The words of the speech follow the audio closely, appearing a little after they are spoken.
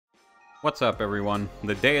What's up everyone?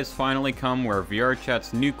 The day has finally come where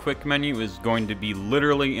VRChat's new quick menu is going to be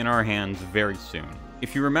literally in our hands very soon.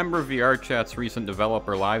 If you remember VRChat's recent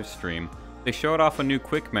developer livestream, they showed off a new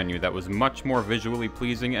quick menu that was much more visually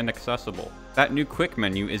pleasing and accessible. That new quick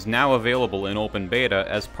menu is now available in open beta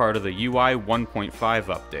as part of the UI 1.5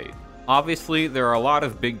 update. Obviously, there are a lot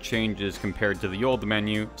of big changes compared to the old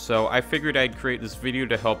menu, so I figured I'd create this video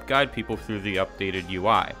to help guide people through the updated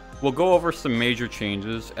UI. We'll go over some major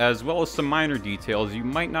changes, as well as some minor details you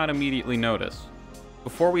might not immediately notice.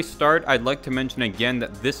 Before we start, I'd like to mention again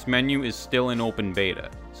that this menu is still in open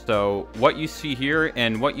beta, so what you see here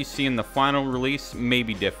and what you see in the final release may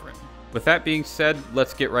be different. With that being said,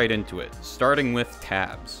 let's get right into it, starting with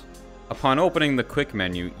tabs. Upon opening the quick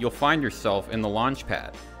menu, you'll find yourself in the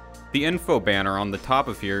Launchpad. The info banner on the top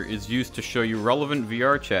of here is used to show you relevant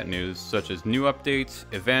VRChat news such as new updates,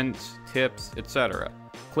 events, tips, etc.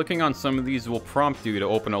 Clicking on some of these will prompt you to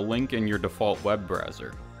open a link in your default web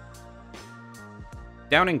browser.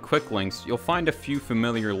 Down in Quick Links, you'll find a few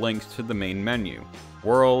familiar links to the main menu: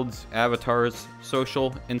 Worlds, Avatars,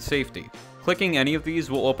 Social, and Safety. Clicking any of these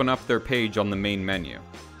will open up their page on the main menu.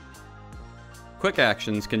 Quick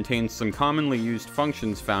Actions contains some commonly used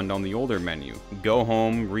functions found on the older menu: Go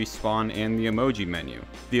Home, Respawn, and the Emoji menu.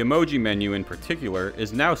 The Emoji menu in particular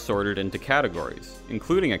is now sorted into categories,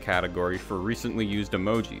 including a category for recently used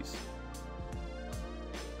emojis.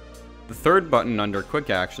 The third button under Quick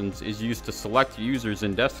Actions is used to select users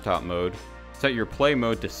in desktop mode, set your play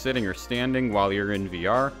mode to sitting or standing while you're in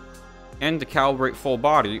VR, and to calibrate full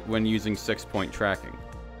body when using 6-point tracking.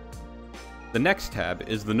 The next tab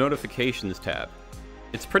is the Notifications tab.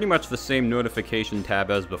 It's pretty much the same notification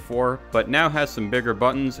tab as before, but now has some bigger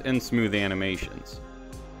buttons and smooth animations.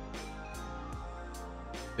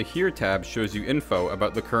 The Here tab shows you info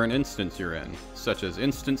about the current instance you're in, such as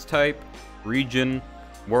instance type, region,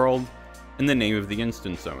 world, and the name of the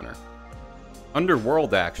instance owner. Under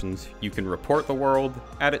World Actions, you can report the world,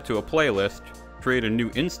 add it to a playlist, create a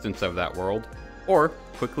new instance of that world, or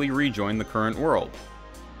quickly rejoin the current world.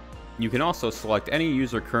 You can also select any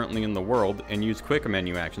user currently in the world and use quick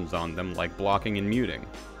menu actions on them, like blocking and muting.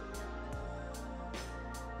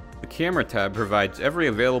 The Camera tab provides every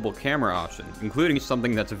available camera option, including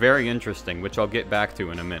something that's very interesting, which I'll get back to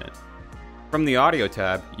in a minute. From the Audio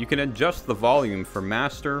tab, you can adjust the volume for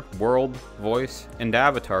Master, World, Voice, and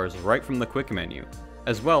Avatars right from the quick menu,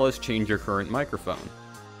 as well as change your current microphone.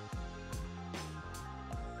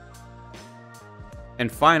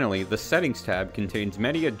 And finally, the Settings tab contains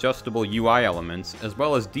many adjustable UI elements, as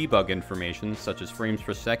well as debug information such as frames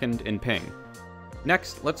per second and ping.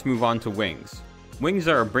 Next, let's move on to Wings. Wings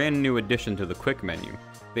are a brand new addition to the quick menu.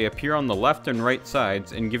 They appear on the left and right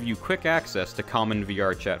sides and give you quick access to common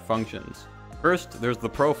VRChat functions. First, there's the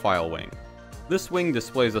Profile wing. This wing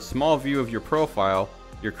displays a small view of your profile,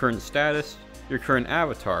 your current status, your current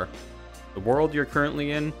avatar, the world you're currently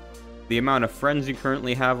in, the amount of friends you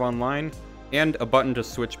currently have online, and a button to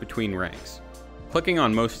switch between ranks. Clicking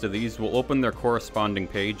on most of these will open their corresponding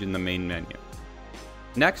page in the main menu.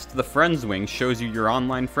 Next, the Friends wing shows you your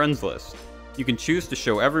online friends list. You can choose to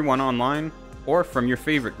show everyone online, or from your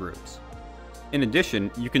favorite groups. In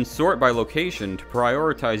addition, you can sort by location to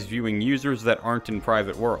prioritize viewing users that aren't in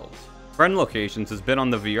private worlds. Friend Locations has been on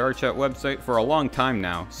the VRChat website for a long time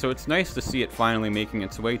now, so it's nice to see it finally making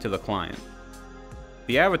its way to the client.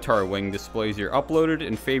 The Avatar wing displays your uploaded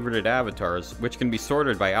and favorited avatars, which can be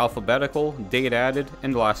sorted by alphabetical, date added,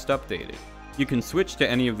 and last updated. You can switch to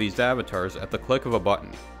any of these avatars at the click of a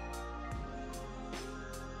button.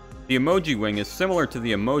 The Emoji wing is similar to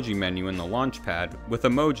the Emoji menu in the Launchpad, with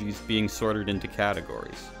emojis being sorted into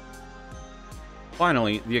categories.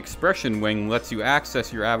 Finally, the Expression wing lets you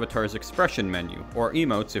access your avatar's expression menu, or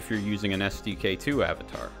emotes if you're using an SDK2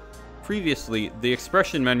 avatar. Previously, the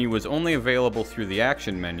expression menu was only available through the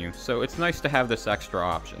action menu, so it's nice to have this extra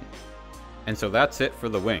option. And so that's it for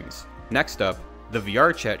the wings. Next up, the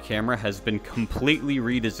VRChat camera has been completely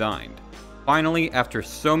redesigned. Finally, after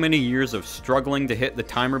so many years of struggling to hit the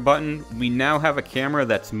timer button, we now have a camera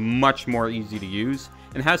that's much more easy to use,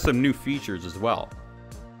 and has some new features as well.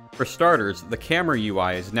 For starters, the camera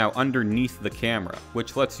UI is now underneath the camera,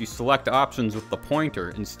 which lets you select options with the pointer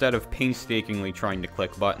instead of painstakingly trying to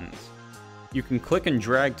click buttons. You can click and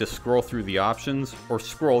drag to scroll through the options, or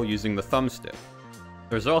scroll using the thumbstick.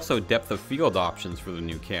 There's also depth of field options for the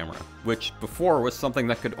new camera, which before was something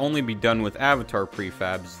that could only be done with avatar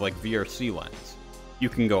prefabs like VRC lens. You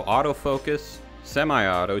can go autofocus,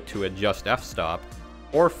 semi-auto to adjust f-stop,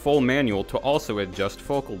 or full manual to also adjust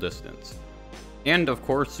focal distance. And of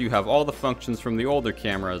course, you have all the functions from the older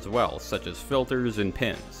camera as well, such as filters and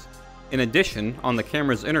pins. In addition, on the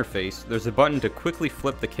camera's interface, there's a button to quickly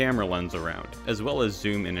flip the camera lens around, as well as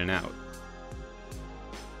zoom in and out.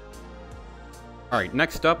 Alright,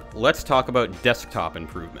 next up, let's talk about desktop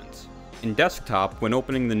improvements. In desktop, when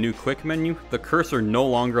opening the new quick menu, the cursor no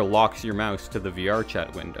longer locks your mouse to the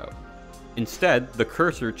VRChat window. Instead, the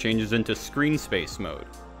cursor changes into screen space mode,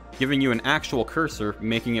 giving you an actual cursor,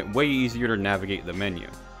 making it way easier to navigate the menu.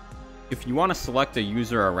 If you want to select a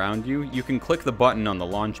user around you, you can click the button on the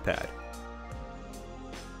launchpad.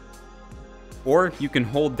 Or you can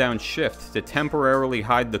hold down Shift to temporarily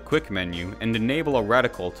hide the quick menu and enable a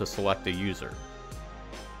reticle to select a user.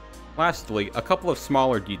 Lastly, a couple of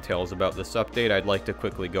smaller details about this update I'd like to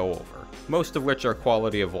quickly go over, most of which are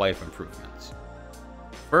quality of life improvements.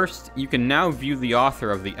 First, you can now view the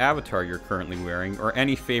author of the avatar you're currently wearing or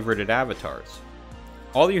any favorited avatars.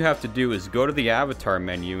 All you have to do is go to the avatar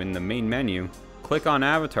menu in the main menu, click on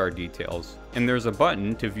avatar details, and there's a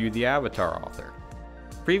button to view the avatar author.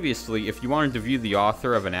 Previously, if you wanted to view the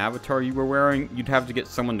author of an avatar you were wearing, you'd have to get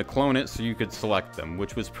someone to clone it so you could select them,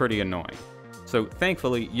 which was pretty annoying. So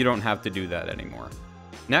thankfully, you don't have to do that anymore.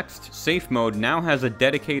 Next, Safe Mode now has a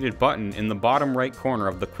dedicated button in the bottom right corner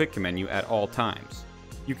of the quick menu at all times.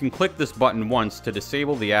 You can click this button once to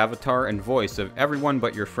disable the avatar and voice of everyone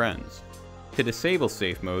but your friends. To disable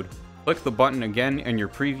Safe Mode, click the button again and your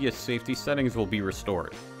previous safety settings will be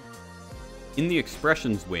restored. In the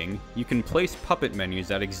Expressions wing, you can place puppet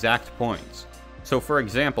menus at exact points. So for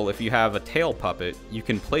example, if you have a tail puppet, you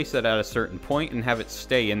can place it at a certain point and have it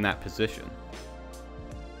stay in that position.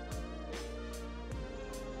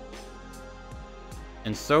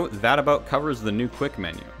 And so that about covers the new quick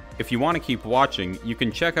menu. If you want to keep watching, you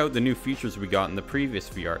can check out the new features we got in the previous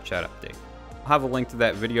VRChat update. I'll have a link to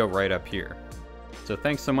that video right up here. So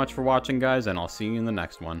thanks so much for watching guys, and I'll see you in the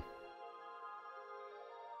next one.